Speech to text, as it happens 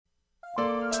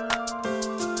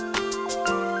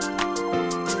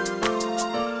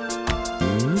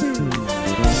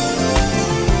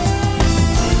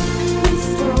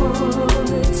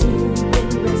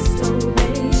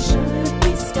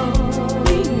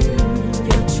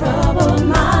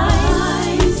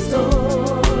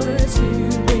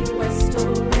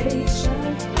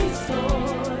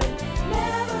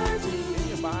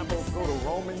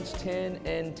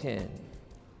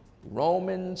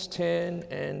Romans 10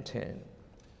 and 10.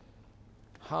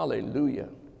 Hallelujah.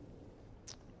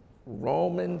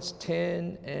 Romans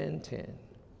 10 and 10.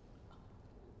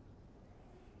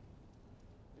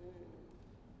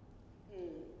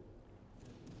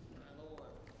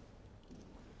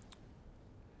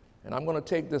 And I'm going to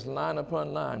take this line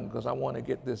upon line because I want to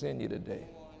get this in you today.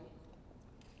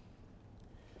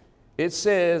 It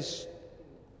says,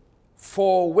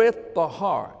 for with the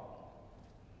heart,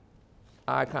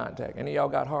 eye contact. Any of y'all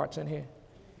got hearts in here?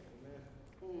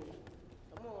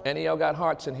 Any of y'all got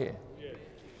hearts in here?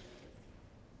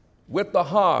 With the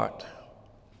heart,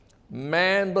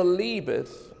 man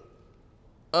believeth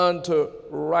unto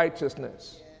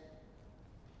righteousness.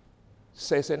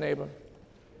 Say, neighbor.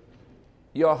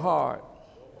 Your heart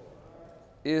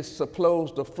is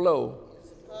supposed to flow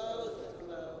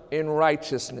in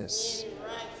righteousness.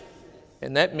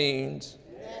 And that means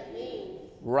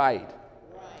right,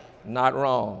 not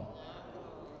wrong.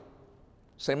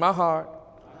 Say, my heart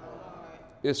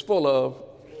is full of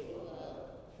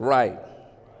right.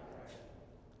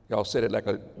 Y'all said it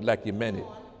like you meant it.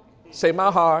 Say,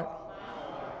 my heart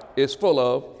is full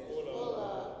of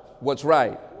what's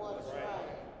right.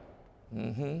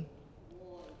 Mm-hmm.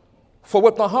 For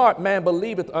with the heart man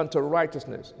believeth unto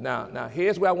righteousness. Now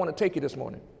here's where I want to take you this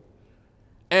morning.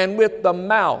 And with the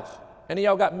mouth. Any of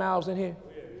y'all got mouths in here?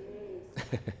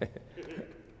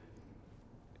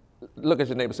 Look at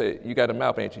your neighbor and say, you got a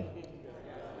mouth, ain't you?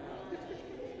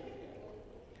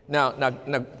 Now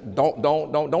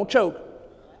don't choke.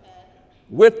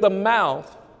 With the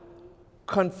mouth,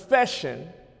 confession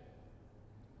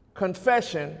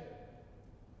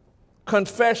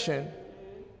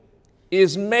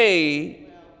is made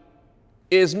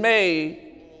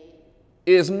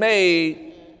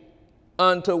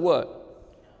unto what?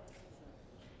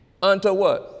 Unto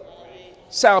what?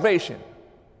 Salvation.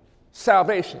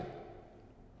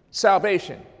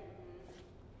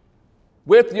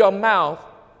 With your mouth,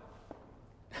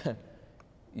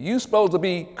 you're supposed to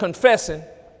be confessing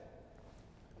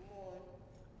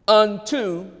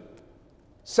unto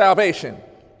salvation.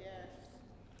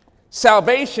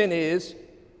 Salvation is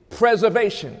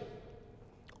preservation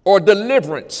or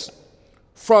deliverance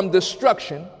from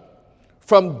destruction,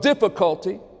 from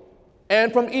difficulty,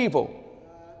 and from evil.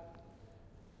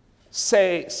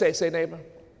 Say, neighbor.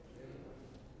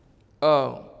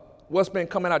 What's been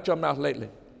coming out your mouth lately?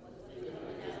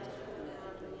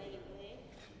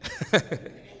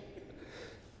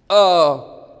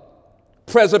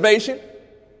 Preservation.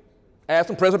 Ask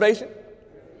them preservation.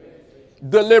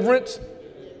 Deliverance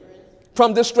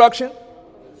from destruction,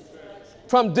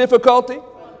 from difficulty,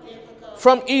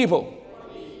 from evil.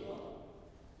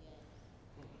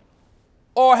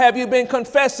 Or have you been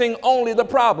confessing only the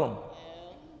problem?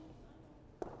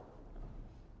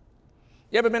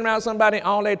 You ever been around somebody and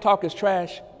all they talk is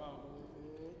trash?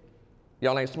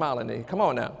 Y'all ain't smiling there. Come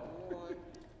on now.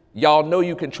 Y'all know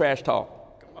you can trash talk.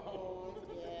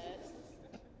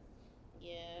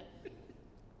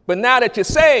 But now that you're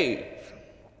saved,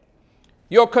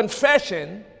 your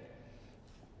confession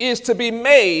is to be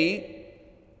made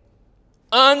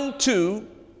unto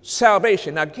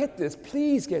salvation. Now get this,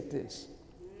 please get this.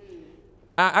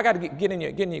 I got to get in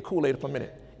your Kool-Aid for a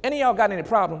minute. Any of y'all got any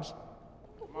problems?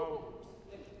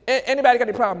 Anybody got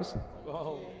any problems?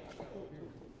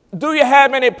 Do you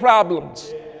have any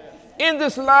problems? In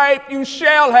this life you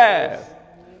shall have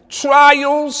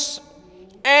trials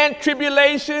and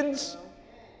tribulations,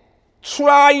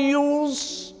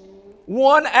 trials,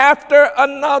 one after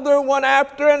another, one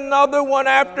after another, one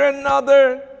after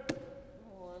another.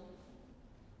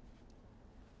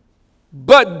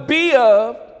 But be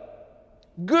of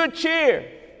good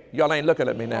cheer. Y'all ain't looking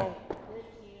at me now.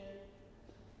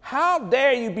 How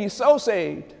dare you be so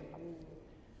saved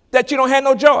that you don't have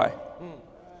no joy?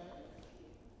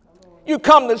 You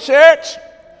come to church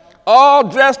all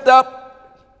dressed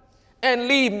up and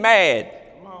leave mad.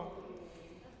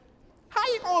 How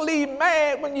you going to leave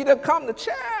mad when you done come to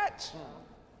church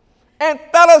and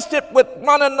fellowship with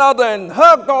one another and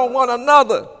hug on one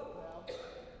another?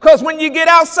 Because when you get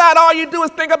outside, all you do is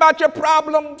think about your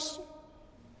problems.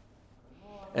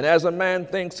 And as a man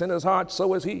thinks in his heart,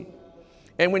 so is he.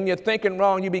 And when you're thinking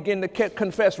wrong, you begin to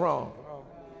confess wrong.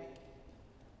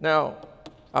 Now,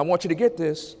 I want you to get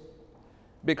this,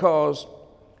 because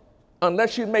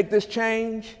unless you make this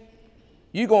change,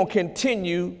 you're going to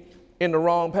continue in the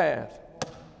wrong path.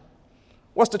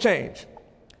 What's the change?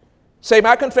 Say,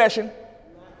 my confession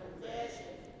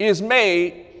is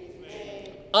made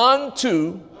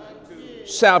unto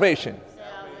salvation.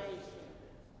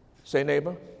 Say,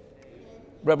 neighbor,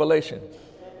 revelation.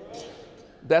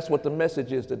 That's what the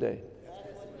message is today.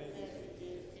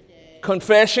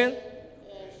 Confession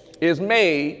is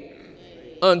made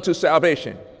unto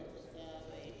salvation.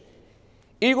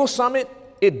 Eagle Summit,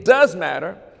 it does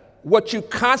matter what you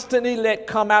constantly let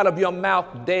come out of your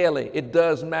mouth daily. It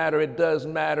does matter, it does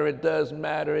matter, it does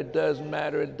matter, it does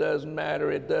matter, it does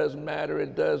matter, it does matter,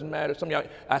 it does matter. Some of y'all,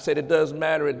 I said it does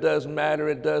matter, it does matter,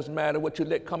 it does matter what you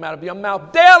let come out of your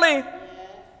mouth daily.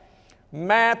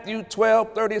 Matthew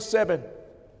 12:37.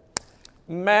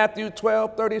 Matthew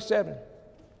 12:37.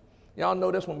 Y'all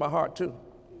know this one by heart too.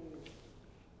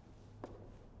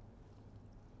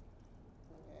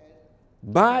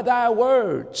 By thy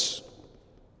words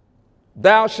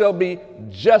thou shalt be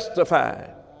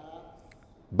justified.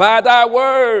 By thy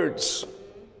words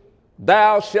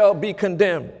thou shalt be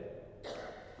condemned.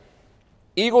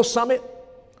 Eagle Summit,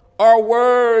 our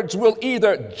words will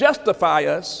either justify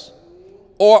us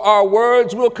or our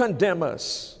words will condemn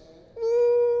us.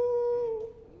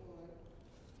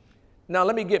 Now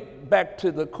let me get back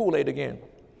to the Kool-Aid again.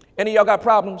 Any of y'all got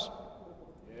problems?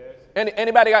 Yes.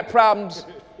 Anybody got problems?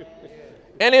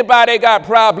 Anybody got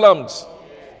problems?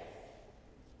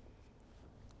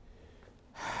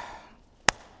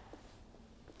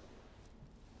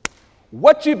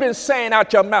 What you've been saying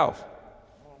out your mouth?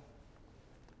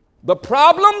 The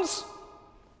problems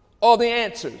or the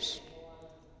answers?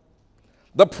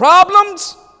 The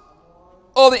problems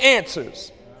or the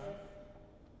answers?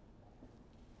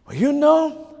 Well, you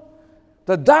know,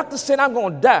 the doctor said I'm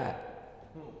going to die.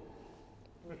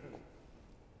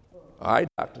 All right,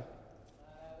 doctor.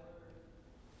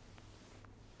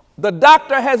 The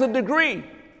doctor has a degree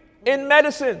in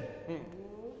medicine,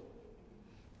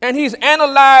 and he's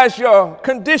analyzed your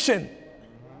condition,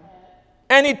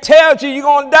 and he tells you you're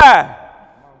going to die.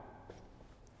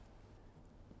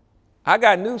 I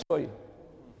got news for you.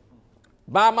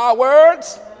 By my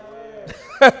words,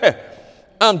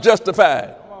 I'm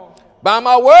justified. By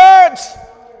my words,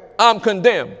 I'm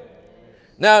condemned.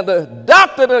 Now, the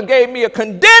doctor done gave me a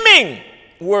condemning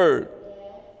word.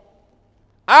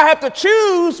 I have to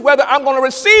choose whether I'm going to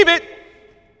receive it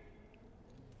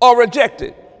or reject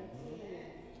it.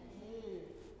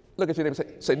 Look at your neighbor.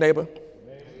 Say, neighbor,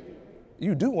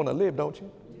 you do want to live, don't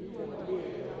you?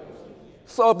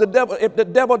 So if the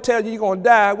devil tells you you're going to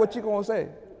die, what you going to say?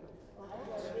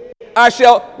 I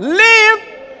shall live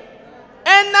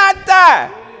and not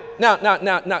die.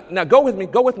 Now, go with me.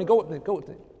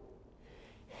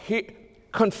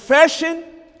 Confession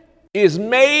is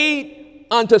made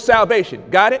unto salvation.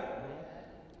 Got it?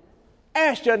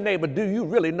 Ask your neighbor, do you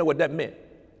really know what that meant?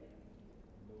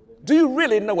 Do you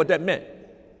really know what that meant?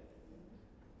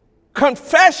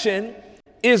 Confession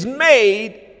is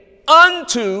made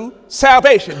unto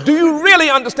salvation. Do you really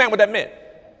understand what that meant?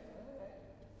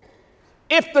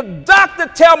 If the doctor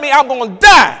tell me I'm going to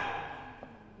die,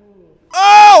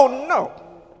 oh no,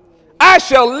 I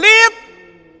shall live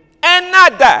and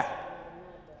not die.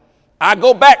 I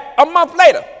go back a month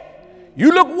later.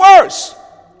 You look worse.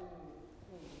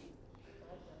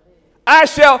 I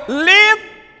shall live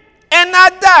and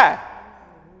not die.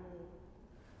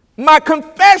 My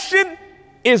confession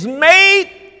is made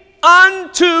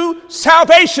unto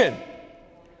salvation.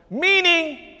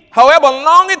 Meaning, however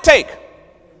long it takes,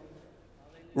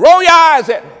 roll your eyes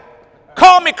at me,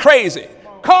 call me crazy,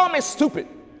 call me stupid.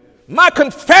 My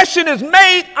confession is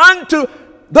made unto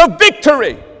the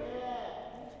victory.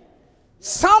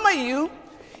 Some of you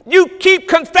keep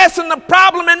confessing the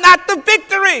problem and not the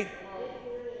victory.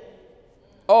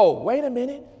 Oh, wait a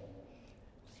minute.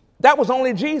 That was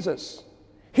only Jesus.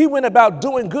 He went about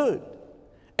doing good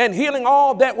and healing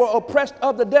all that were oppressed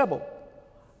of the devil.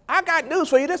 I got news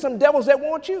for you. There's some devils that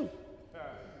want you.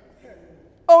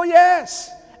 Oh, yes.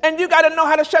 And you got to know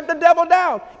how to shut the devil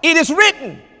down. It is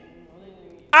written,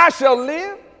 I shall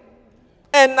live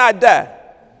and not die.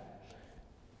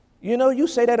 You know, you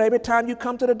say that every time you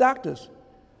come to the doctors.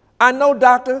 I know,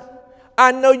 doctor,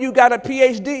 I know you got a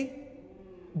PhD,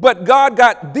 but God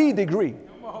got the degree.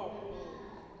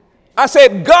 I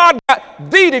said, God got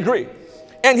the degree.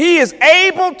 And he is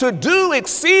able to do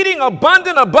exceeding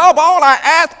abundant above all I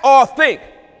ask or think.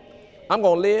 I'm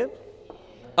going to live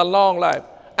a long life.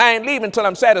 I ain't leaving until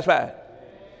I'm satisfied.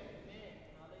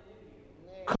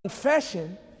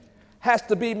 Confession has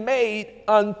to be made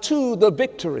unto the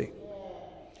victory.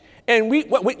 And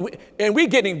we're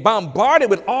getting bombarded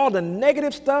with all the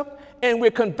negative stuff, and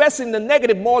we're confessing the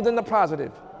negative more than the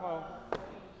positive.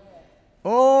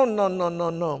 Oh,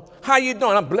 no. How you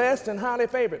doing? I'm blessed and highly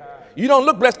favored. You don't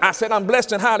look blessed. I said I'm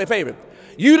blessed and highly favored.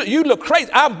 You look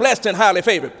crazy. I'm blessed and highly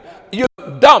favored. You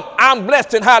look dumb. I'm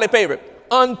blessed and highly favored.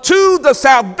 Unto the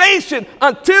salvation,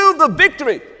 until the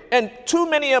victory. And too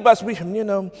many of us,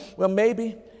 well,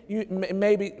 maybe,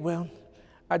 maybe, well,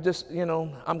 I just,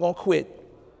 I'm going to quit.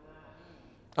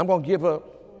 I'm going to give up.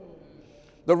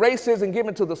 The race isn't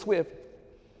given to the swift,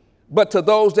 but to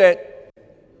those that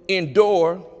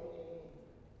endure.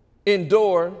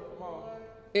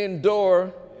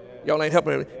 Y'all ain't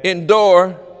helping me.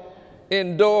 Endure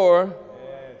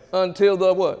until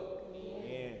the what?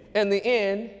 And the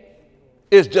end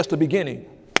is just the beginning.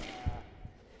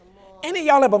 Any of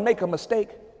y'all ever make a mistake?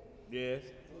 Yes.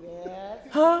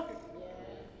 Huh?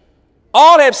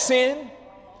 All have sinned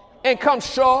and come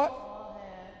short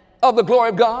of the glory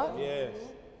of God. Yes.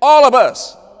 All of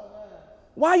us.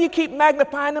 Why you keep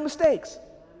magnifying the mistakes?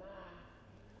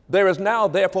 There is now,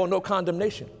 therefore, no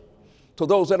condemnation to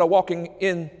those that are walking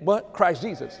in what? Christ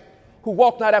Jesus, who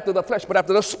walk not after the flesh, but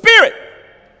after the Spirit.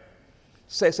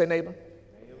 Say, neighbor.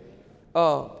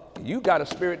 You got a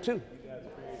spirit too.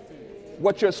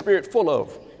 What's your spirit full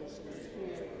of?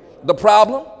 The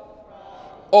problem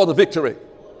or the victory?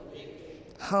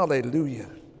 Hallelujah.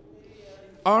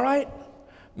 All right.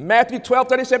 Matthew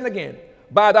 12:37 again.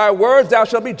 By thy words thou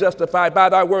shalt be justified. By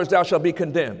thy words thou shalt be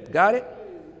condemned. Got it?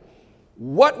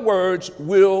 What words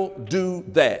will do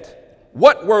that?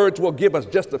 What words will give us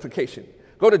justification?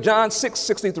 Go to John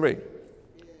 6:63.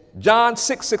 John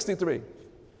 6:63.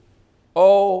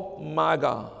 Oh my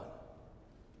God.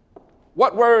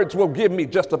 What words will give me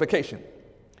justification?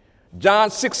 John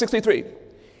 6:63.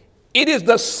 It is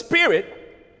the Spirit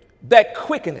that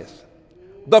quickeneth.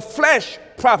 The flesh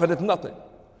profiteth nothing.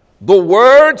 The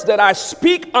words that I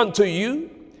speak unto you,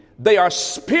 they are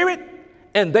spirit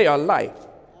and they are life.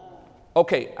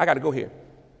 Okay, I got to go here.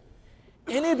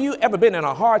 Any of you ever been in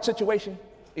a hard situation?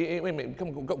 Wait a minute,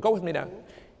 go with me now.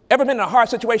 Ever been in a hard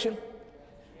situation?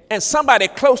 And somebody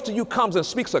close to you comes and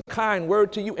speaks a kind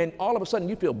word to you, and all of a sudden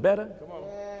you feel better? Come on.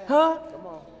 Huh? Come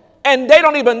on. And they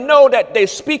don't even know that they're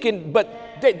speaking, but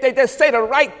they just say the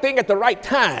right thing at the right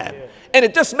time. Yeah. And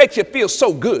it just makes you feel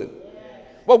so good.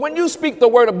 Well, when you speak the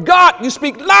word of God, you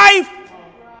speak life.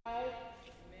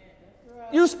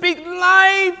 You speak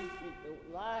life.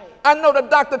 I know the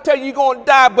doctor tell you you're going to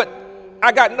die, but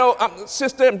I got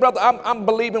sister and brother, I'm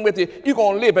believing with you. You're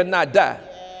going to live and not die.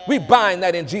 We bind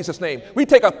that in Jesus' name. We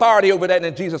take authority over that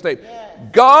in Jesus' name.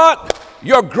 God,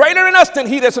 you're greater in us than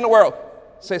he that's in the world.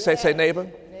 Say, neighbor.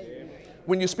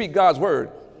 When you speak God's word,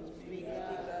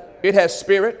 it has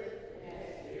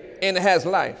spirit and it has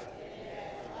life.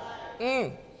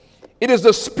 It is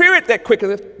the spirit that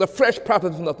quickeneth, the flesh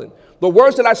profiteth nothing. The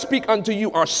words that I speak unto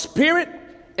you are spirit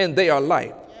and they are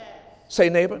life. Say,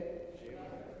 neighbor,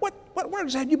 what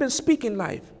words have you been speaking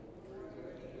life?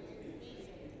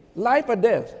 Life or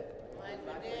death?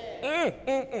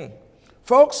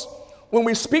 Folks, when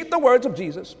we speak the words of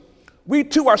Jesus, we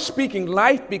too are speaking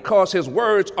life because his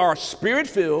words are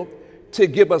spirit-filled to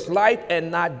give us life and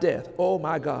not death. Oh,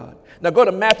 my God. Now go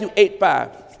to Matthew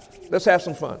 8:5. Let's have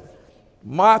some fun.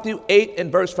 Matthew 8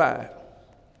 and verse 5.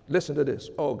 Listen to this.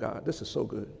 Oh, God, this is so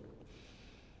good.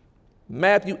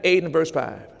 Matthew 8 and verse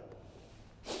 5.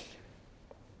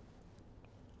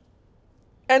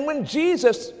 And when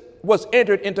Jesus was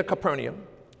entered into Capernaum,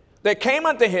 there came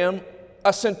unto him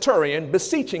a centurion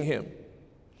beseeching him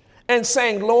and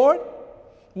saying, Lord,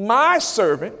 my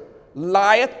servant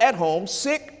lieth at home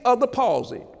sick of the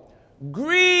palsy,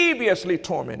 grievously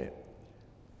tormented.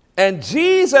 And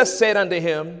Jesus said unto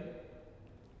him,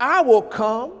 I will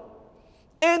come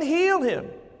and heal him.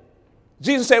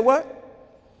 Jesus said what?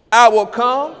 I will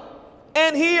come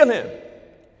and heal him.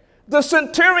 The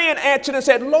centurion answered and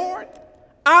said, Lord,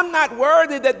 I'm not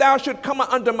worthy that thou should come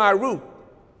under my roof,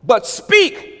 but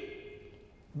speak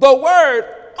the word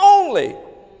only,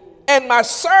 and my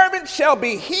servant shall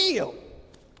be healed.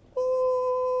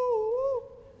 Ooh.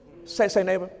 Say,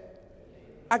 neighbor,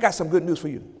 I got some good news for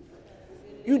you.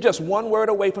 You just one word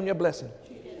away from your blessing.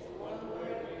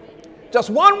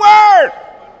 Just one word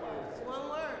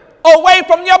away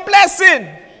from your blessing.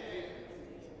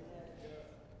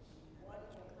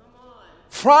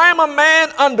 For I am a man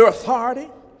under authority,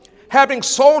 having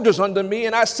soldiers under me,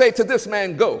 and I say to this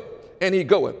man, go, and he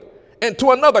goeth, and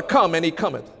to another, come, and he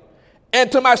cometh,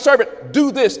 and to my servant,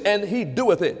 do this, and he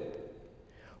doeth it.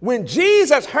 When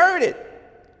Jesus heard it,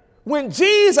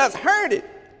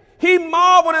 he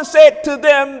marveled and said to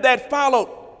them that followed,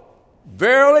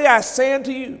 verily I say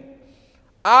unto you,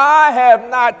 I have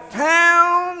not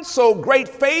found so great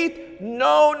faith,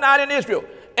 no, not in Israel.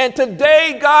 And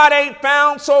today, God ain't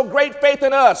found so great faith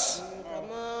in us. Come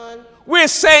on. We're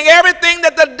saying everything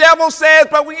that the devil says,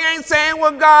 but we ain't saying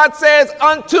what God says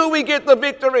until we get the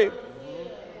victory.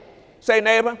 Say,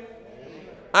 neighbor,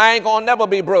 I ain't gonna never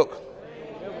be broke.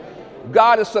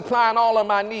 God is supplying all of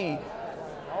my need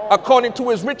according to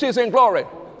his riches and glory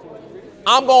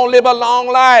I'm going to live a long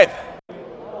life.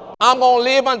 I'm going to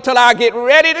live until I get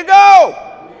ready to go.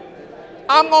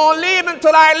 I'm going to live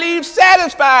until I leave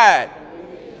satisfied.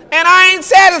 And I ain't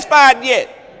satisfied yet.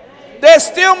 There's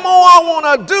still more I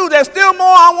want to do. There's still more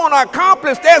I want to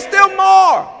accomplish. There's still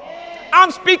more.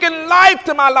 I'm speaking life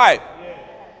to my life.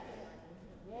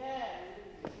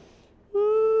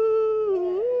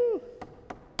 Ooh.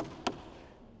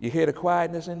 You hear the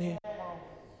quietness in here?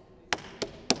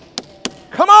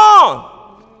 Come on.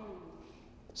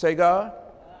 Say, God,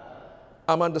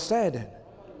 I'm understanding.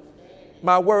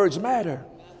 My words matter,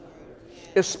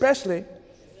 especially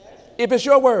if it's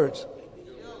your words.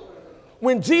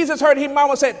 When Jesus heard him,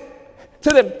 mama said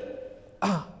to them,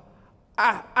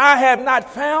 I have not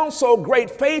found so great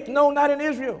faith, no, not in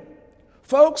Israel.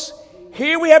 Folks,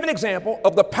 here we have an example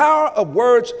of the power of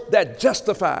words that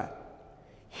justify.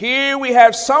 Here we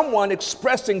have someone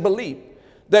expressing belief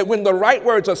that when the right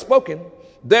words are spoken,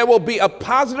 there will be a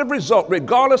positive result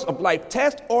regardless of life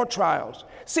tests or trials.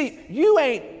 See, you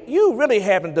really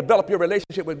haven't developed your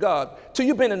relationship with God till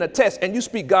you've been in a test and you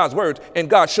speak God's words and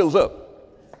God shows up.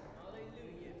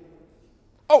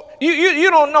 Oh,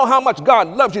 you don't know how much God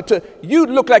loves you till you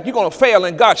look like you're going to fail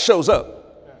and God shows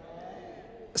up.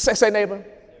 Say, neighbor,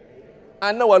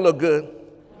 I know I look good,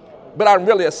 but I'm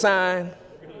really a sign,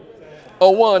 a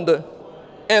wonder,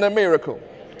 and a miracle.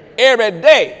 Every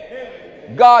day,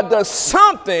 God does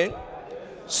something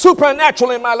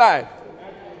supernatural in my life.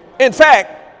 In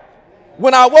fact,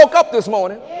 when I woke up this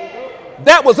morning,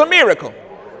 that was a miracle.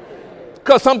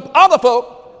 Because some other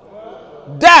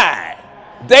folk died.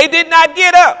 They did not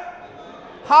get up.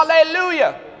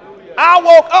 Hallelujah. I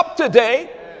woke up today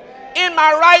in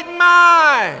my right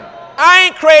mind. I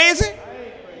ain't crazy.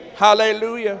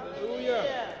 Hallelujah.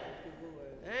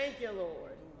 Thank you,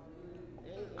 Lord.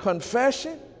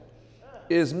 Confession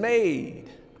is made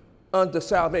unto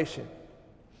salvation.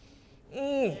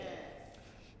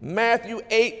 Matthew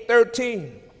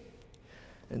 8:13.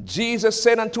 And Jesus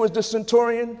said unto the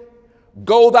centurion,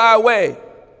 go thy way,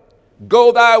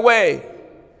 go thy way,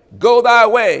 go thy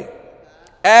way.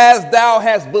 As thou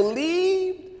hast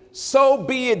believed, so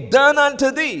be it done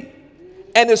unto thee.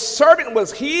 And his servant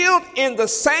was healed in the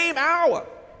same hour.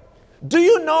 Do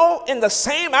you know in the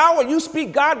same hour you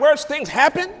speak God's words, things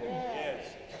happen? Yes.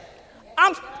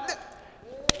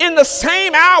 In the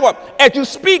same hour as you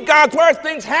speak God's words,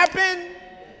 things happen.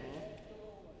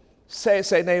 Say,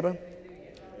 neighbor,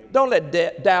 don't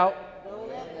let doubt,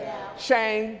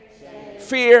 shame,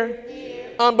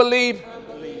 fear, unbelief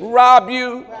rob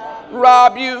you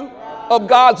of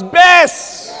God's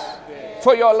best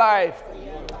for your life.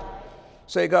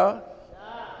 Say, God,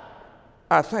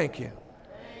 I thank you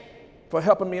for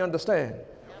helping me understand.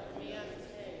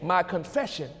 My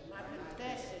confession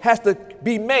has to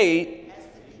be made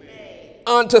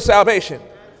unto salvation,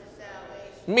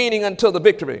 meaning until the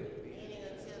victory.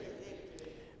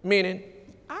 Meaning,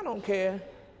 I don't care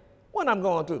what I'm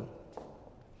going through.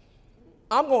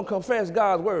 I'm going to confess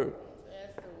God's word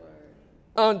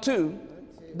unto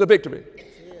the victory.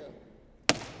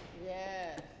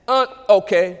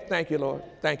 Okay, thank you, Lord.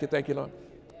 Thank you,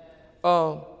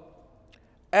 Lord.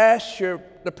 Ask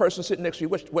the person sitting next to you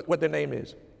what their name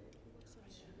is.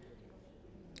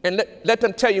 And let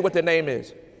them tell you what their name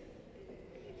is.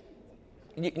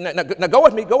 Now go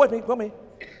with me.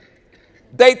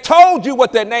 They told you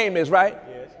what their name is, right?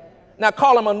 Yes. Now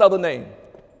call them another name.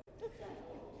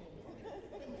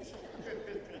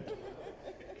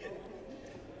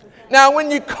 Now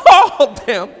when you call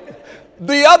them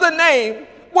the other name,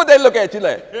 what they look at you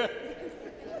like?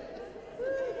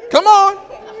 Come on.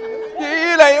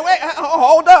 You like, wait,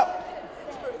 hold up.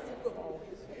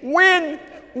 When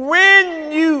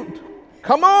you,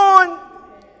 come on,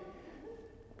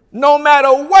 no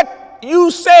matter what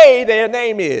you say their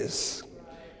name is,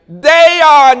 they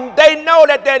know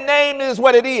that their name is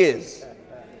what it is.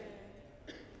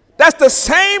 That's the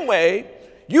same way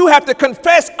you have to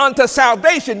confess unto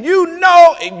salvation. You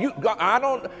know,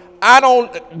 I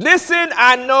don't listen.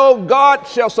 I know God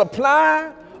shall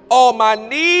supply all my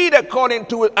need according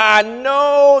to it. I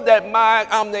know that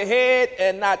I'm the head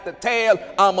and not the tail.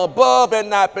 I'm above and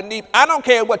not beneath. I don't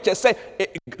care what you say.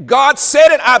 God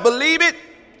said it. I believe it.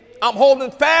 I'm holding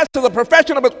fast to the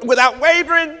profession of it without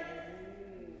wavering.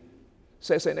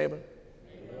 Say, neighbor.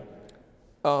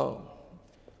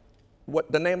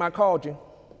 What the name I called you?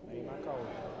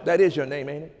 That is your name,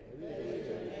 ain't it?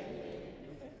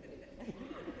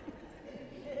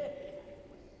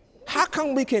 How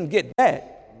come we can get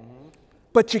that,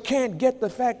 but you can't get the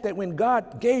fact that when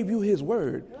God gave you his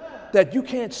word, that you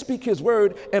can't speak his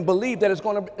word and believe that it's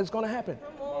going to happen?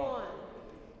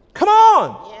 Come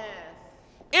on. Yes.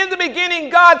 In the beginning,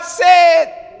 God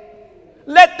said,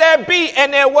 let there be,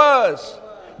 and there was.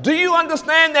 Do you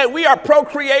understand that we are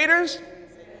procreators?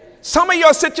 Some of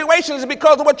your situations is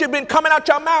because of what you've been coming out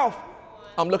your mouth.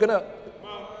 I'm looking up.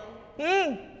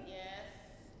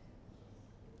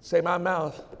 Say my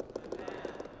mouth.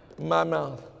 My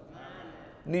mouth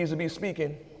needs to be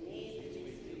speaking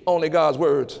only God's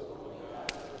words.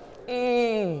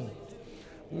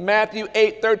 Matthew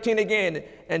 8:13 again.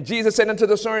 And Jesus said unto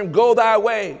the servant, go thy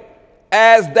way,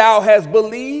 as thou hast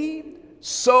believed,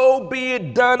 so be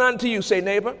it done unto you. Say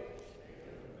neighbor.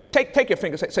 Take your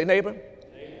finger. Say neighbor.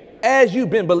 As you've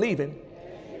been believing,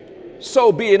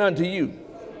 so be it unto you.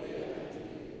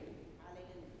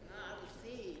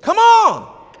 Come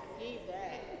on.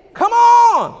 Come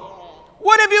on.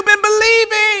 What have you been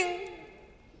believing?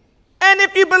 And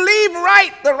if you believe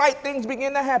right, the right things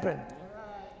begin to happen.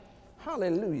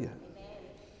 Hallelujah.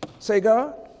 Say,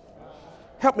 God,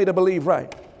 help me to believe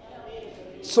right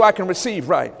so I can receive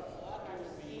right.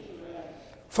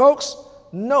 Folks,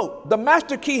 note, the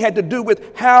master key had to do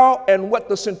with how and what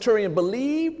the centurion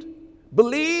believed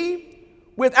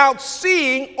without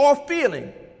seeing or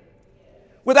feeling.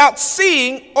 Without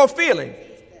seeing or feeling.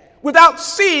 Without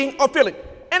seeing or feeling.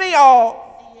 Any of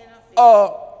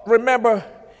y'all remember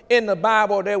in the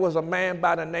Bible there was a man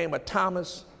by the name of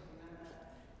Thomas?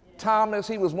 Thomas,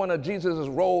 he was one of Jesus'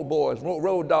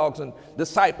 road dogs and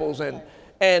disciples. And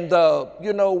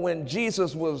you know, when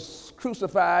Jesus was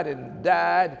crucified and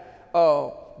died,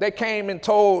 they came and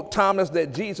told Thomas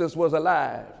that Jesus was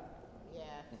alive. Yeah.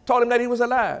 Told him that he was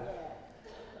alive. Yeah.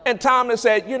 And Thomas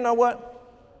said, you know what?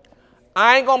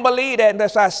 I ain't going to believe that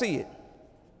unless I see it.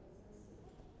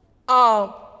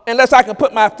 Unless I can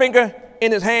put my finger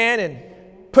in his hand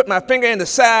and put my finger in the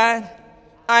side,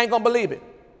 I ain't going to believe it.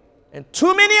 And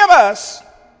too many of us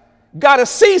got to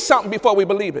see something before we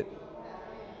believe it.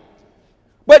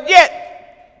 But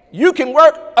yet, you can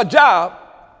work a job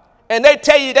and they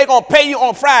tell you they're going to pay you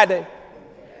on Friday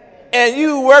and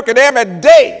you working every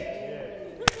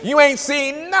day. You ain't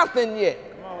seen nothing yet.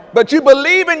 But you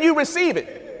believe and you receive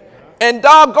it. And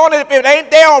doggone it, if it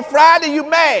ain't there on Friday, you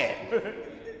mad.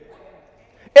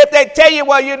 If they tell you,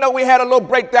 well, you know, we had a little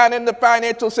breakdown in the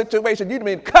financial situation, you'd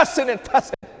been cussing and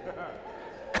fussing.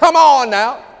 Come on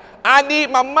now. I need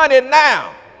my money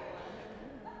now.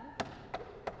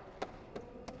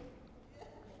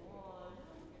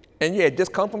 And yeah,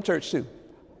 just come from church too.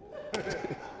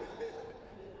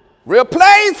 Real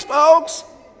place, folks.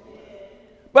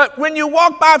 But when you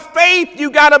walk by faith,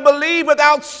 you got to believe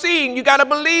without seeing. You got to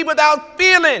believe without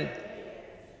feeling.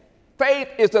 Faith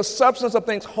is the substance of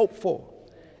things hoped for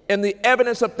and the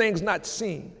evidence of things not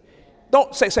seen.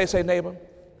 Don't say, neighbor,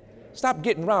 stop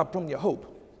getting robbed from your hope.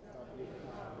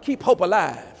 Keep hope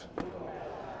alive.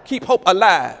 Keep hope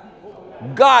alive.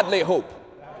 Godly hope.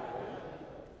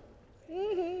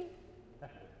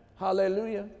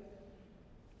 Hallelujah.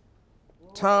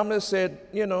 Thomas said,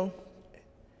 you know,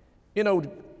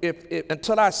 if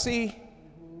until I see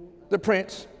the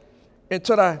prints,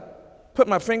 until I put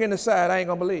my finger in the side, I ain't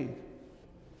gonna believe.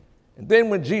 And then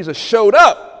when Jesus showed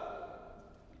up,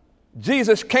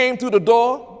 Jesus came through the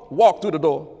door, walked through the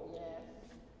door,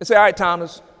 and said, all right,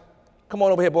 Thomas, come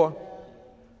on over here, boy.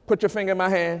 Put your finger in my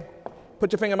hand.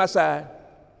 Put your finger in my side.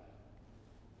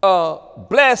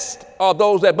 Blessed are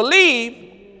those that believe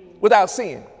without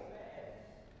seeing.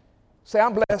 Say,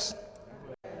 I'm blessed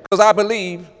because I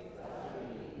believe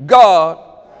God,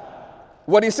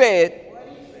 what he said,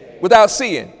 without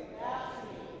seeing.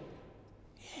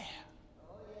 Yeah.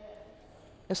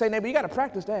 And say, neighbor, you got to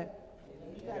practice that.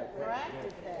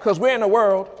 Because we're in a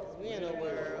world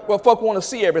where folk want to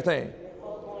see everything.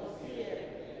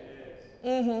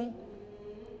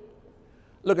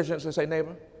 Look at you and say,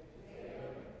 neighbor,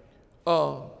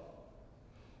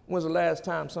 when's the last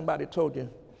time somebody told you,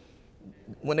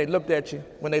 when they looked at you,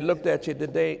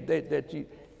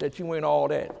 that you ain't all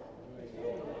that?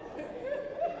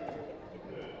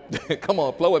 Come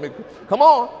on, flow with me. Come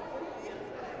on.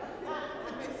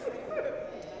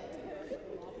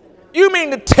 You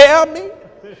mean to tell me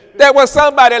that when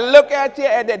somebody look at you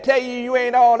and they tell you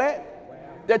ain't all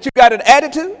that, that you got an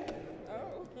attitude?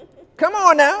 Come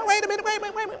on now. Wait a minute.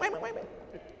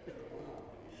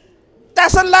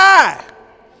 That's a lie.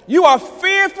 You are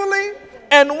fearfully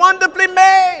and wonderfully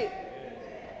made.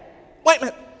 Wait a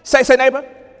minute. Say neighbor.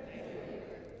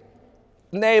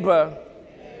 Neighbor.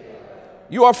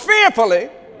 You are fearfully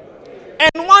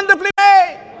and wonderfully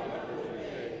made.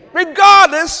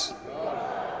 Regardless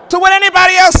to what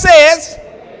anybody else says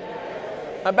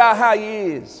about how he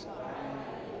is.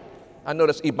 I know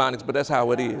that's Ebonics, but that's how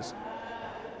it is.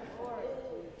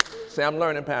 Say, I'm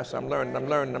learning, Pastor. I'm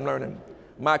learning.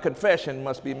 My confession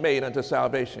must be made unto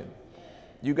salvation.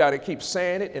 You got to keep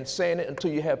saying it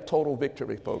until you have total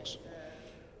victory, folks.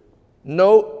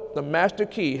 Note, the master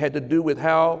key had to do with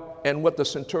how and what the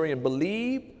centurion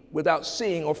believed without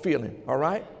seeing or feeling, all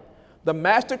right? The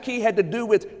master key had to do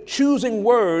with choosing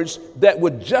words that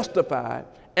would justify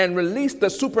and release the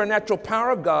supernatural power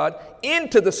of God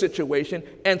into the situation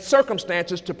and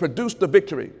circumstances to produce the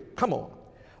victory. Come on.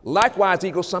 Likewise,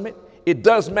 Eagle Summit, it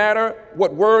does matter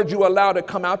what words you allow to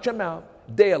come out your mouth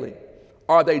daily.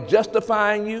 Are they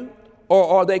justifying you or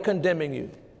are they condemning you?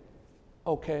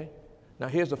 Okay. Now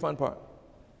here's the fun part.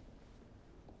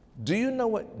 Do you know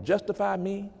what justify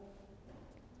means?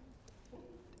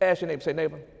 Ask your neighbor, say,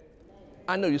 neighbor,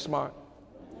 I know you're smart.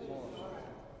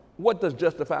 What does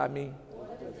justify mean?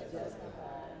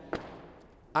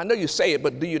 I know you say it,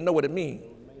 but do you know what it means?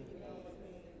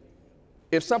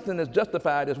 If something is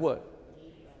justified, is what?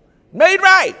 Made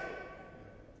right.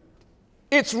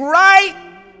 It's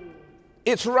right.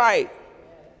 It's right.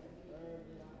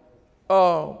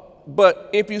 But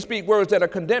if you speak words that are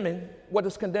condemning, what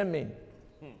does condemn mean?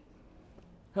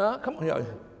 Huh? Come on, y'all.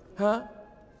 Huh?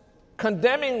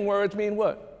 Condemning words mean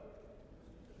what?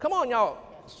 Come on, y'all.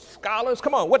 Scholars,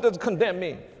 come on. What does condemn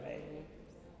mean?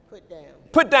 Put down.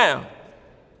 Put down.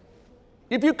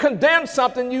 If you condemn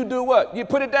something, you do what? You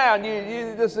put it down.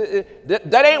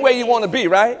 That ain't where you want to be,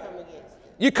 right?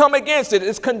 You come against it.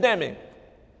 It's condemning.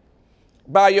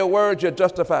 By your words, you're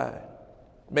justified,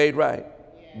 made right.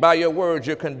 By your words,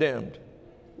 you're condemned.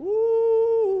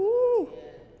 Woo.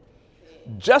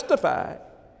 Justified,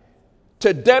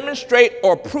 to demonstrate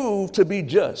or prove to be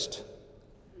just.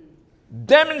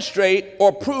 Demonstrate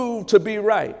or prove to be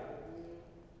right.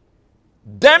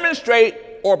 Demonstrate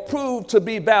or prove to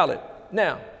be valid.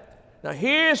 Now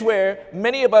here's where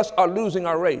many of us are losing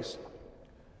our race.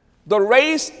 The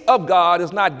race of God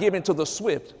is not given to the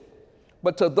swift,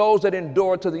 but to those that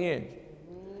endure to the end.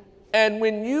 And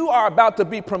when you are about to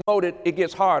be promoted, it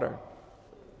gets harder.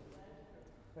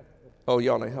 Oh,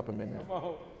 y'all ain't helping me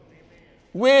now.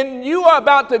 When you are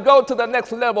about to go to the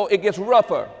next level, it gets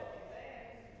rougher.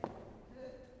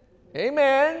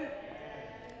 Amen.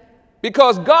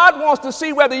 Because God wants to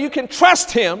see whether you can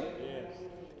trust him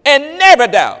and never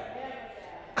doubt.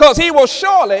 Because he will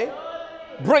surely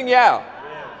bring you out.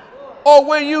 Or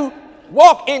will you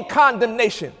walk in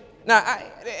condemnation? Now,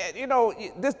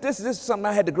 this is something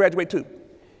I had to graduate to.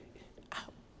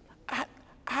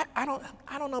 I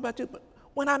don't know about you, but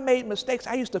when I made mistakes,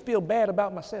 I used to feel bad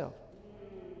about myself.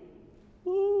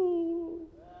 Ooh.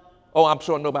 Oh, I'm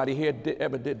sure nobody here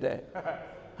ever did that.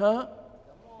 Huh?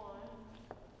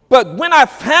 But when I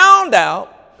found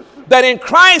out that in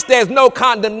Christ there's no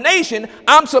condemnation,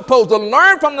 I'm supposed to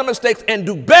learn from the mistakes and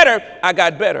do better, I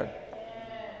got better.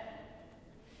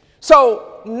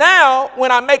 So now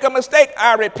when I make a mistake,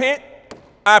 I repent,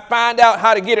 I find out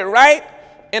how to get it right,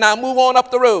 and I move on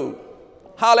up the road.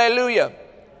 Hallelujah.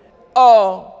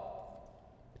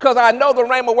 Because I know the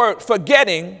rhema word,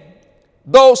 forgetting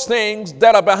those things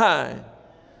that are behind.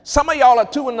 Some of y'all are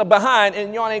too in the behind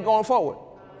and y'all ain't going forward.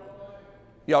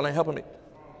 Y'all ain't helping me.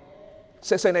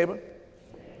 Say neighbor,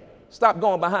 stop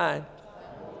going behind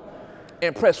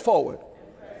and press forward.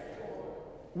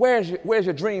 Where's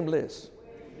your dream list?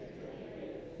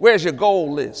 Where's your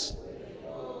goal list?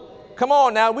 Come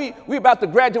on now, we about to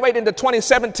graduate into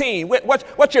 2017.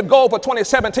 What's your goal for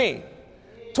 2017?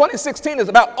 2016 is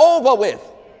about over with.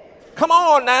 Come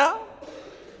on now.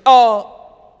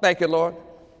 Thank you, Lord.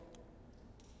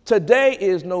 Today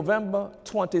is November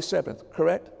 27th,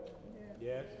 correct?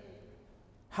 Yes.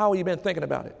 How have you been thinking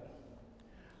about it?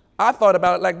 I thought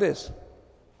about it like this.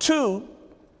 2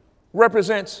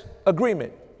 represents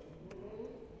agreement.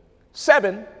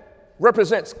 7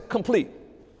 represents complete.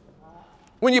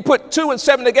 When you put 2 and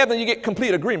 7 together, you get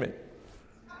complete agreement.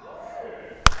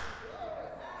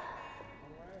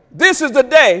 This is the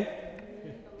day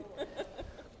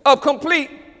of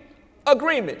complete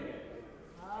agreement.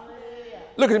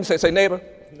 Look at him and say, neighbor,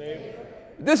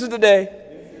 this is the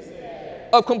day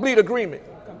of complete agreement.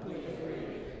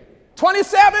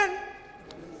 27,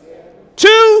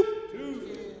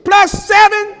 2 plus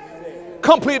 7,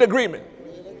 complete agreement.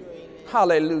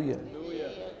 Hallelujah.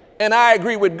 And I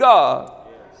agree with God,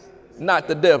 not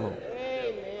the devil.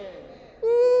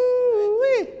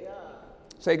 Ooh-wee.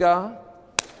 Say, God,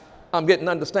 I'm getting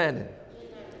understanding.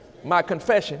 My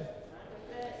confession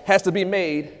has to be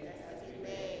made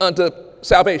unto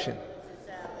salvation,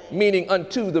 meaning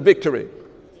unto the victory.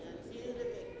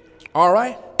 All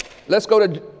right, let's go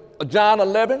to John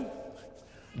 11.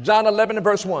 John 11 and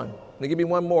verse 1. Let me give you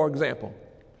one more example.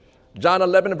 John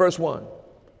 11 and verse 1.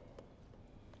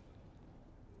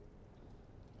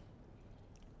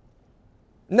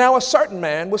 Now a certain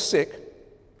man was sick,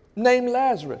 named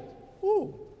Lazarus,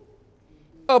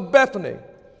 of Bethany,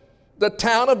 the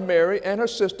town of Mary and her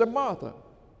sister Martha.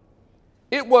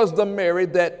 It was the Mary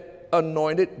that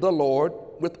anointed the Lord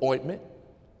with ointment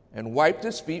and wiped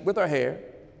his feet with her hair,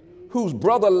 whose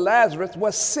brother Lazarus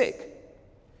was sick.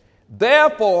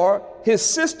 Therefore his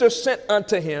sister sent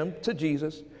unto him, to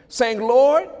Jesus, saying,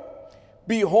 Lord,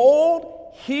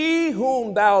 behold, he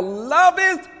whom thou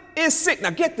lovest is sick.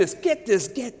 Now get this. Please,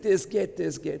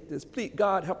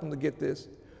 God, help him to get this.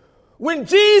 When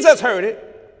Jesus heard it,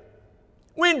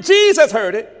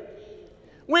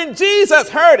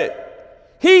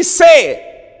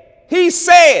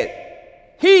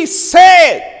 he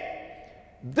said,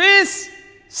 this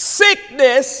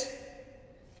sickness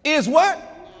is what?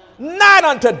 Not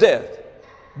unto death,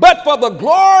 but for the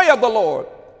glory of the Lord,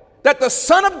 that the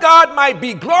Son of God might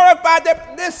be glorified.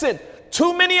 Listen,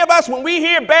 too many of us, when we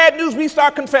hear bad news, we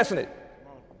start confessing it.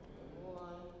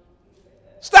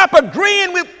 Stop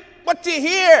agreeing with what you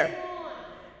hear.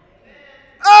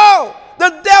 Oh,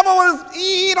 the devil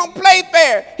he don't play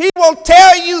fair. He will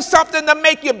tell you something to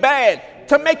make you bad,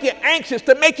 to make you anxious,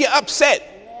 to make you upset.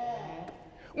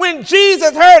 When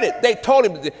Jesus heard it, they told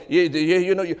him,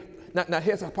 now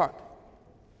here's the part.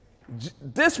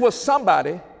 This was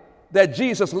somebody that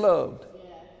Jesus loved.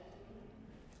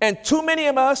 And too many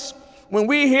of us, when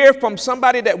we hear from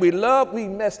somebody that we love, we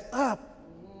messed up.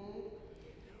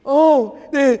 Oh,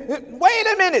 wait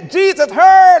a minute. Jesus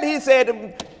heard, he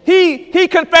said, he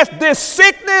confessed, this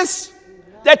sickness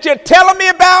that you're telling me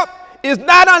about is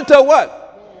not unto what?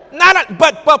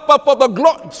 But for the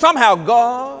glory. Somehow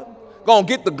God gonna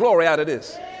get the glory out of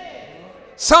this.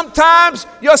 Sometimes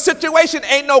your situation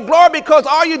ain't no glory because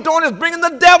all you're doing is bringing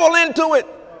the devil into it.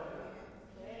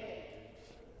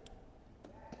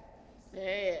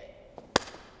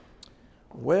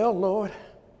 Well, Lord,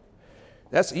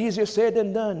 that's easier said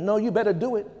than done. No, you better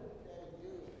do it.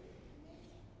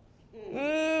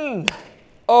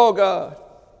 Oh, God.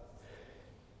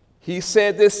 He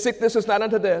said this sickness is not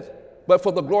unto death, but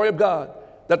for the glory of God,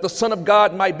 that the Son of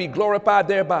God might be glorified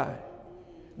thereby.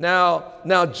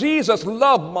 Now Jesus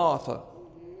loved Martha.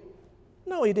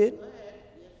 No, he didn't.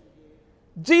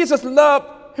 Jesus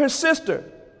loved her sister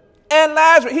and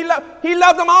Lazarus. He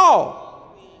loved them all.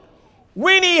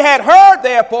 When he had heard,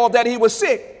 therefore, that he was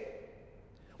sick,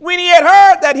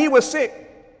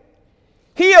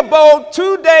 he abode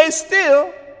 2 days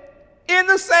still in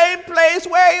the same place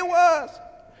where he was.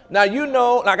 Now,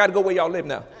 I got to go where y'all live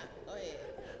now.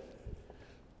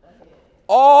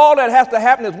 All that has to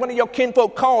happen is one of your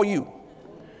kinfolk call you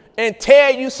and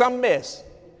tell you some mess.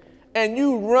 And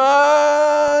you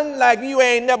run like you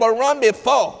ain't never run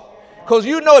before. Because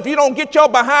you know if you don't get your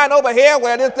behind over here,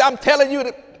 I'm telling you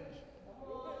that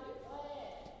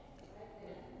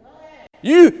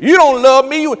you don't love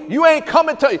me. You ain't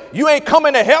coming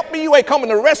to help me. You ain't coming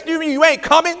to rescue me. You ain't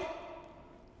coming.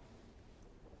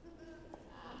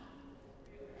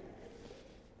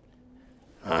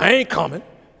 I ain't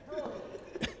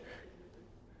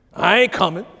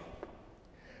coming.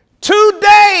 2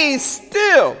 days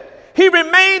still, he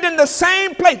remained in the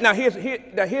same place. Now here's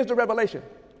the revelation.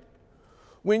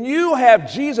 When you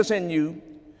have Jesus in you,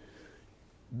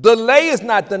 delay is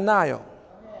not denial.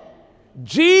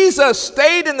 Jesus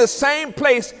stayed in the same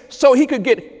place so he could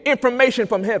get information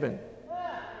from heaven.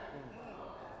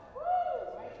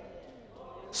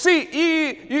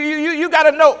 See, you got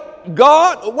to know,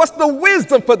 God, what's the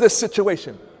wisdom for this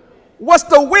situation?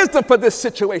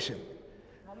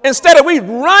 Instead of we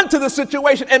run to the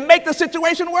situation and make the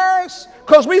situation worse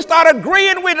because we start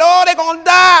agreeing with, they're going to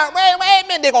die. Wait a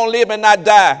minute, they're going to live and not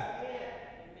die.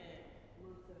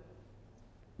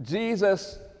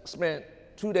 Jesus spent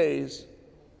 2 days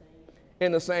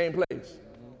in the same place.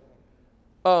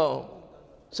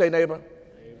 Say, neighbor,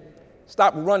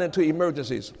 stop running to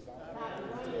emergencies.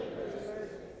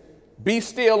 Be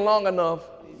still long enough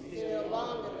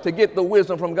to get the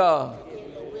wisdom from God.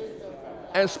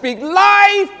 And speak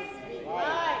life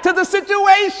to the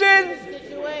situation,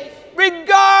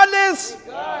 regardless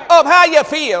of how you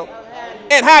feel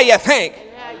and how you think.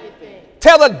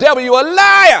 Tell the devil you're a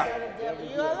liar.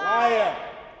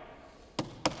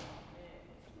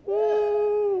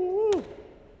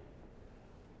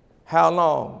 How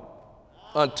long?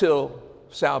 Until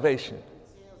salvation.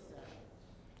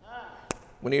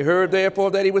 When he heard, therefore,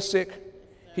 that he was sick,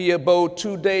 he abode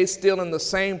 2 days still in the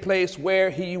same place where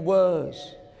he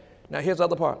was. Now, here's the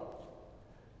other part.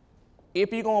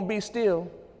 If you're going to be still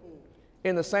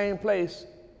in the same place,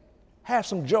 have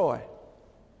some joy.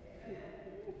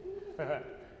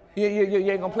 You ain't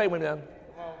going to play with them.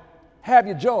 Have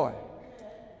your joy.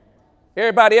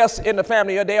 Everybody else in the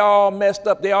family, they all messed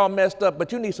up,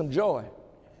 but you need some joy.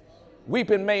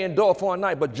 Weeping may endure for a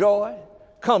night, but joy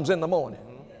comes in the morning.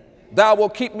 Thou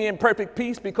wilt keep me in perfect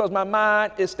peace because my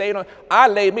mind is stayed on. I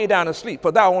lay me down to sleep,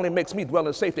 for thou only makes me dwell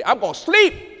in safety. I'm going to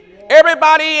sleep.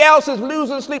 Everybody else is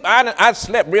losing sleep. I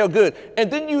slept real good.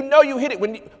 And then you know you hit it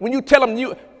when you tell them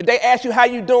they ask you how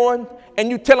you doing, and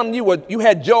you tell them you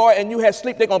had joy and you had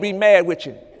sleep, they're going to be mad with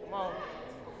you.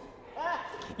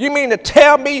 You mean to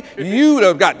tell me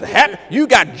you got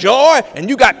joy and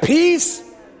you got peace?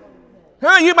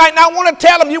 Huh? You might not want to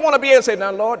tell them. You want to be able to say, now,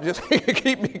 Lord, just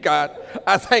keep me, God.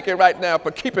 I thank you right now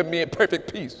for keeping me in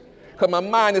perfect peace because my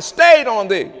mind is stayed on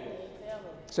thee.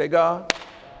 Say, God,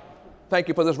 thank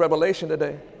you for this revelation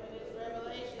today.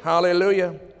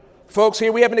 Hallelujah. Folks,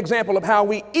 here we have an example of how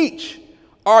we each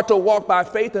are to walk by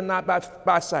faith and not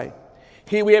by sight.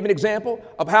 Here we have an example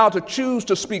of how to choose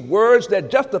to speak words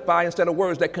that justify instead of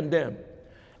words that condemn.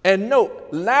 And note,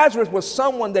 Lazarus was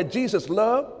someone that Jesus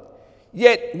loved,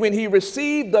 yet when he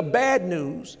received the bad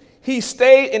news, he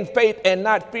stayed in faith and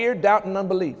not fear, doubt, and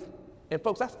unbelief. And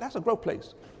folks, that's a growth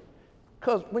place.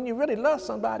 Because when you really love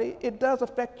somebody, it does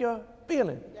affect your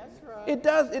feeling. That's right. It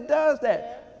does that.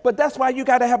 Yeah. But that's why you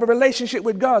got to have a relationship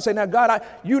with God. Say, now, God,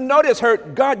 you know this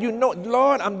hurt. God, you know,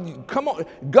 Lord, come on.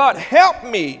 God, help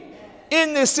me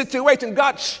in this situation.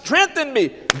 God, strengthen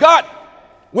me. God,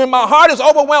 when my heart is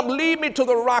overwhelmed, lead me to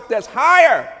the rock that's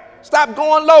higher. Stop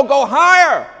going low, go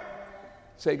higher.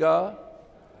 Say, God,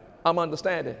 I'm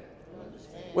understanding.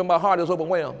 When my heart is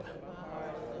overwhelmed,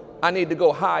 I need to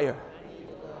go higher,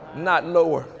 not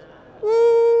lower.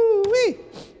 Woo-wee.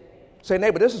 Say,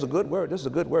 neighbor, this is a good word. This is a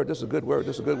good word. This is a good word.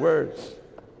 This is a good word.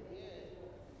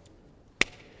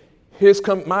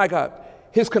 My God.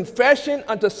 His confession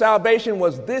unto salvation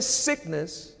was this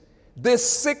sickness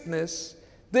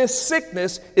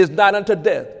is not unto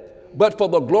death, but for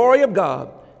the glory of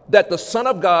God, that the Son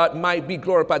of God might be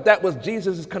glorified. That was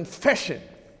Jesus' confession.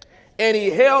 And he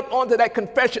held on to that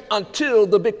confession until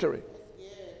the victory.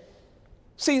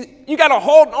 See, you got to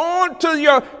hold on to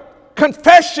your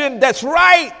confession that's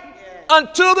right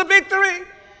until the victory.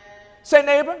 Say,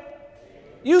 neighbor,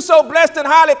 you so blessed and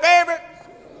highly favored.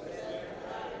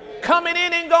 Coming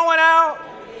in and going out.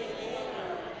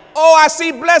 Oh, I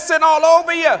see blessing all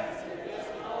over you.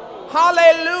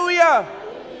 Hallelujah.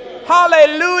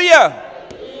 Hallelujah.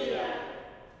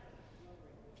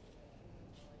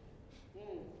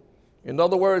 In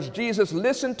other words, Jesus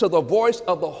listened to the voice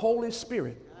of the Holy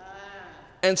Spirit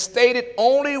and stated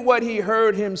only what he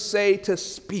heard him say to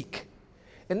speak.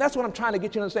 And that's what I'm trying to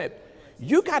get you to understand.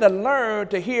 You got to learn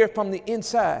to hear from the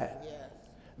inside.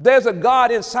 There's a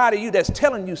God inside of you that's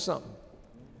telling you something.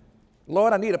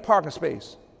 Lord, I need a parking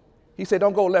space. He said,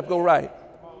 don't go left, go right.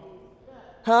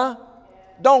 Huh?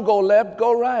 Don't go left,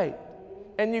 go right.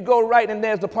 And you go right and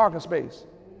there's the parking space.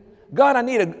 God, I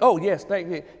need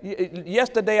thank you.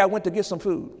 Yesterday I went to get some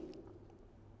food.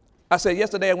 I said,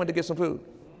 yesterday I went to get some food.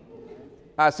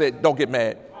 I said, don't get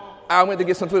mad. I went to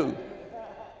get some food.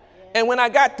 And when I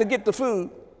got to get the food,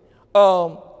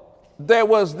 there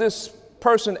was this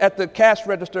person at the cash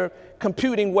register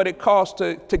computing what it cost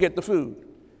to get the food.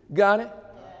 Got it?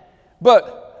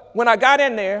 But when I got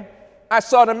in there, I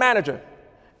saw the manager.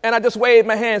 And I just waved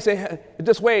my hand and said,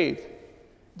 just wave.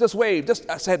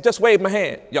 I said, just wave my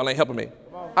hand. Y'all ain't helping me.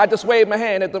 I just waved my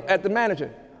hand at the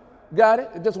manager. Got it?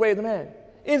 I just waved the hand.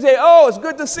 He said, oh, it's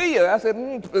good to see you. I said,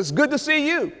 it's good to see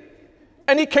you.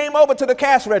 And he came over to the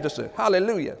cash register.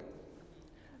 Hallelujah.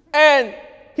 And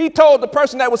he told the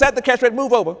person that was at the cash register,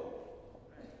 move over.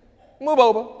 Move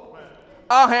over.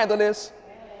 I'll handle this.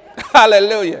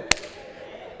 Hallelujah.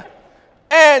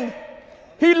 And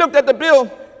he looked at the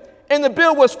bill, and the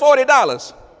bill was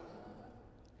 $40.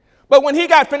 But when he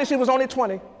got finished, it was only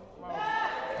 $20.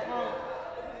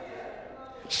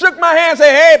 Shook my hand,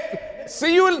 said, hey,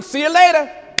 see you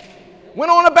later.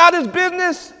 Went on about his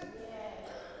business.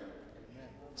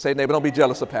 Say, neighbor, don't be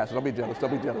jealous of pastor. Don't be jealous.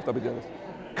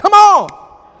 Come on.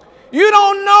 You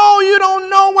don't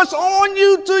know what's on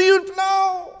you till you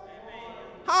flow.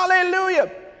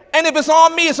 Hallelujah. And if it's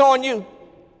on me, it's on you.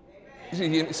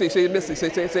 See. If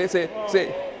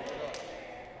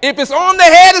it's on the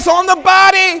head, it's on the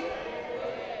body.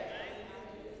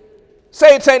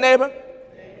 Say, neighbor.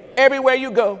 Everywhere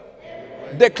you go,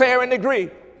 declare and decree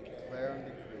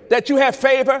that you have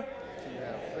favor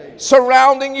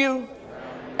surrounding you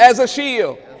as a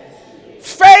shield.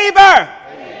 Favor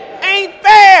ain't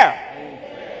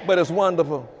fair, but it's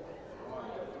wonderful.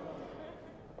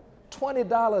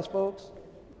 $20, folks.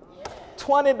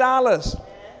 $20.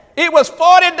 It was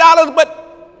 $40,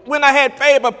 but when I had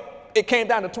favor, it came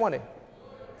down to $20.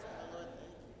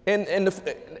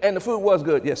 And the food was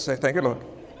good. Yes, thank you, Lord.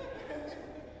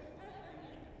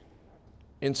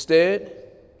 Instead,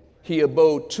 he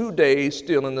abode 2 days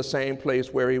still in the same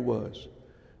place where he was.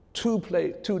 2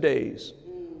 days.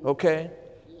 Okay?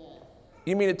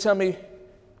 You mean to tell me,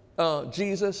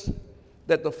 Jesus,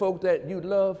 that the folk that you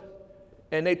love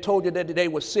and they told you that they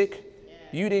were sick,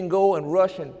 you didn't go and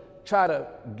rush and try to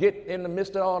get in the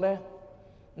midst of all that?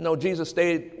 No, Jesus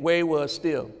stayed where he was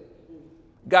still.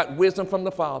 Got wisdom from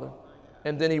the Father,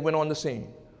 and then he went on the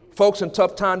scene. Folks, in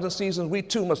tough times and seasons, we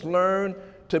too must learn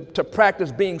to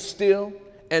practice being still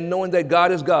and knowing that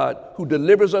God is God who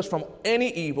delivers us from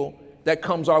any evil that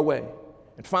comes our way.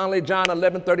 And finally, John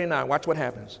 11:39. Watch what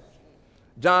happens.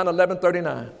 John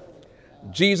 11:39.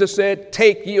 Jesus said,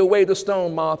 "Take ye away the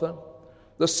stone." Martha,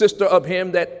 the sister of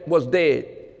him that was dead,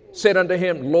 said unto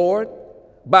him, "Lord,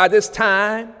 by this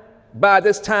time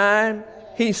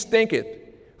he stinketh,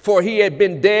 for he had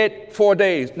been dead 4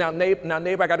 days." Now,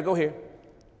 neighbor, I got to go here.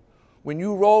 When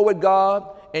you roll with God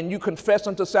and you confess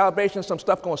unto salvation, some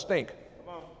stuff gonna stink.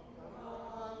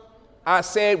 I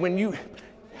said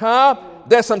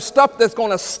there's some stuff that's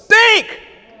gonna stink.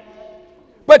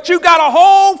 But you got to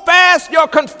hold fast your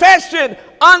confession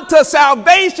unto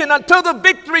salvation, until the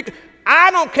victory. I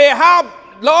don't care how,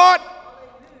 Lord,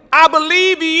 I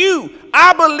believe you.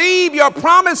 I believe your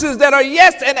promises that are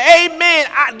yes and amen.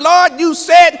 Lord, you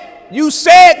said,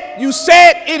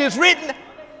 it is written.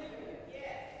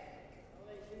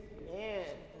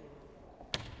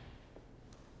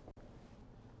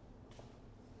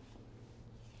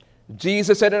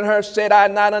 Jesus said unto her, "Said I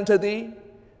not unto thee,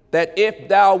 that if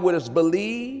thou wouldest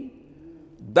believe,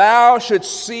 thou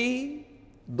shouldst see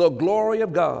the glory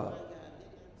of God?"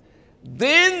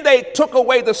 Then they took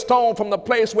away the stone from the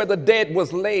place where the dead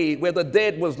was laid,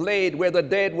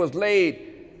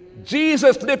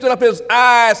 Jesus lifted up his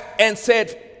eyes and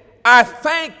said, "I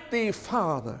thank thee,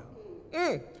 Father.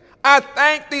 I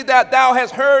thank thee that thou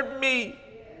hast heard me."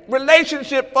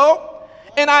 Relationship, folk.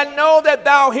 "And I know that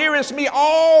thou hearest me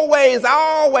always.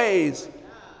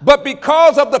 But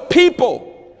because of the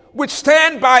people which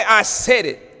stand by, I said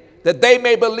it, that they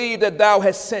may believe that thou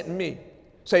hast sent me."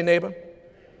 Say, neighbor,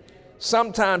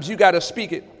 sometimes you got to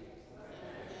speak it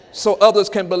so others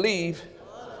can believe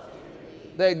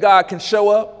that God can show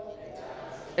up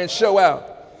and show out.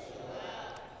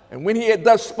 And when he had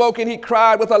thus spoken, he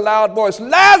cried with a loud voice,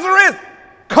 "Lazarus,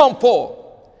 come forth."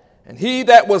 And he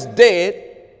that was dead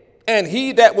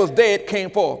came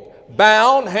forth,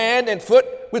 bound hand and foot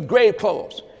with grave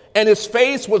clothes, and his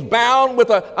face was bound with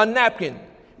a napkin.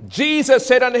 Jesus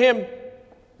said unto him,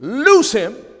 "Loose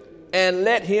him and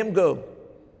let him go."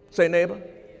 Say, neighbor,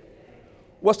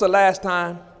 what's the last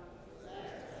time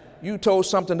you told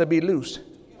something to be loosed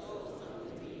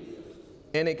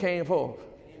and it came forth?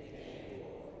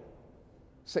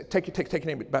 Say, take your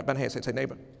neighbor by the hand. Say,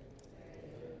 neighbor,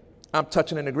 I'm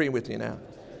touching and agreeing with you now.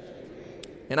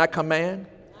 And I command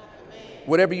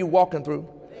whatever you're walking through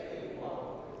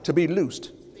to be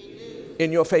loosed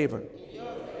in your favor.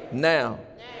 Now,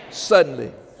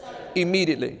 suddenly,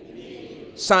 immediately,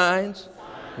 signs,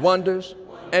 wonders,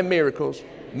 and miracles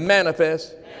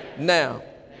manifest now.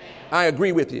 I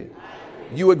agree with you.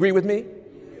 You agree with me?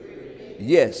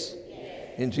 Yes.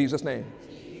 In Jesus' name.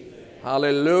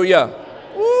 Hallelujah.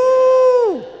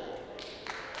 Woo!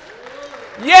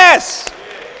 Yes.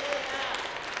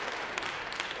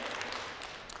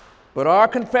 But our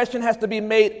confession has to be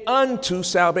made unto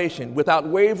salvation without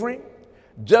wavering,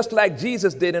 just like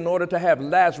Jesus did in order to have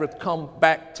Lazarus come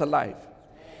back to life.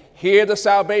 Here the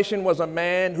salvation was a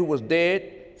man who was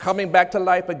dead coming back to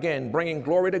life again, bringing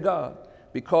glory to God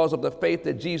because of the faith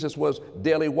that Jesus was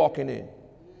daily walking in.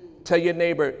 Tell your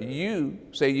neighbor, you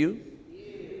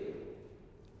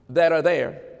that are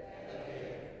there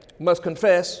must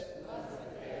confess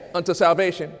unto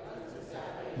salvation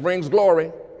brings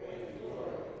glory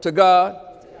to God.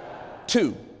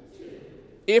 2,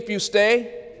 if you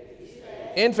stay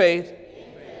in faith,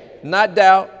 not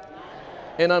doubt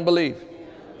and unbelief.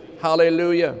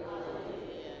 Hallelujah.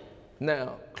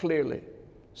 Now, clearly,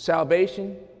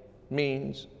 salvation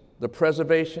means the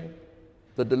preservation,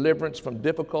 the deliverance from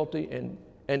difficulty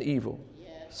and evil.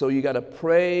 So you got to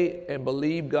pray and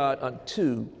believe God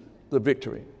unto the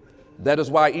victory. That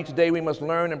is why each day we must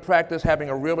learn and practice having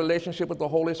a real relationship with the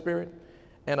Holy Spirit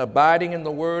and abiding in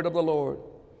the word of the Lord,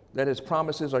 that his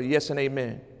promises are yes and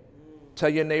amen. Tell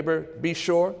your neighbor, be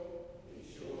sure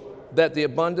that the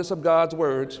abundance of God's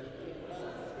words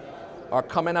are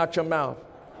coming out your mouth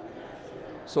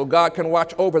so God can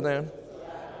watch over them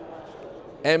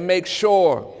and make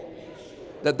sure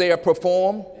that they are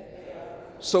performed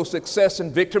so success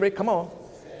and victory, come on,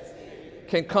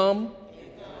 can come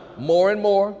more and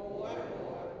more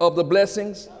of the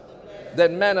blessings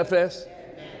that manifest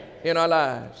in our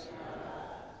lives.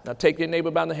 Now take your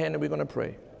neighbor by the hand and we're going to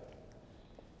pray.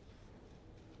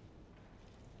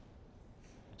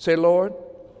 Say, Lord,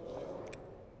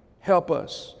 help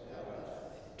us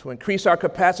to increase our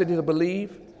capacity to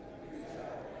believe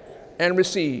and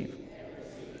receive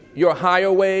your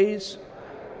higher ways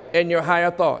and your higher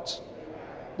thoughts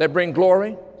that bring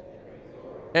glory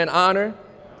and honor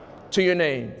to your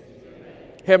name.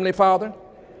 Heavenly Father,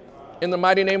 in the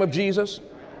mighty name of Jesus,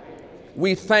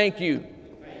 we thank you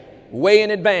way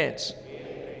in advance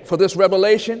for this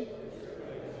revelation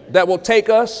that will take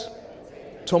us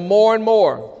to more and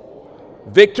more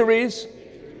victories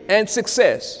and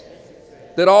success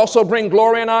that also bring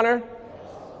glory and honor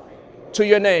to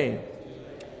your name.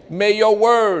 May your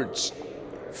words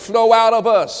flow out of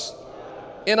us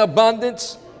in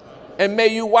abundance, and may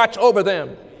you watch over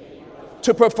them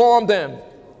to perform them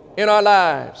in our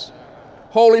lives.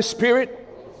 Holy Spirit,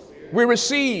 we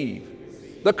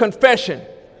receive the confession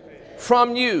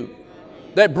from you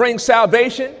that brings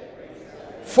salvation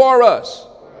for us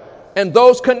and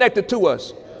those connected to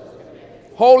us.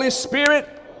 Holy Spirit,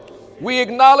 we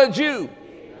acknowledge you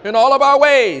in all of our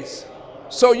ways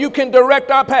so you can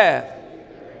direct our path.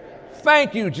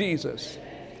 Thank you, Jesus.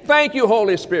 Thank you,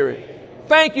 Holy Spirit.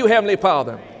 Thank you, Heavenly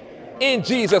Father. In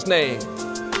Jesus' name.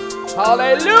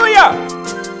 Hallelujah.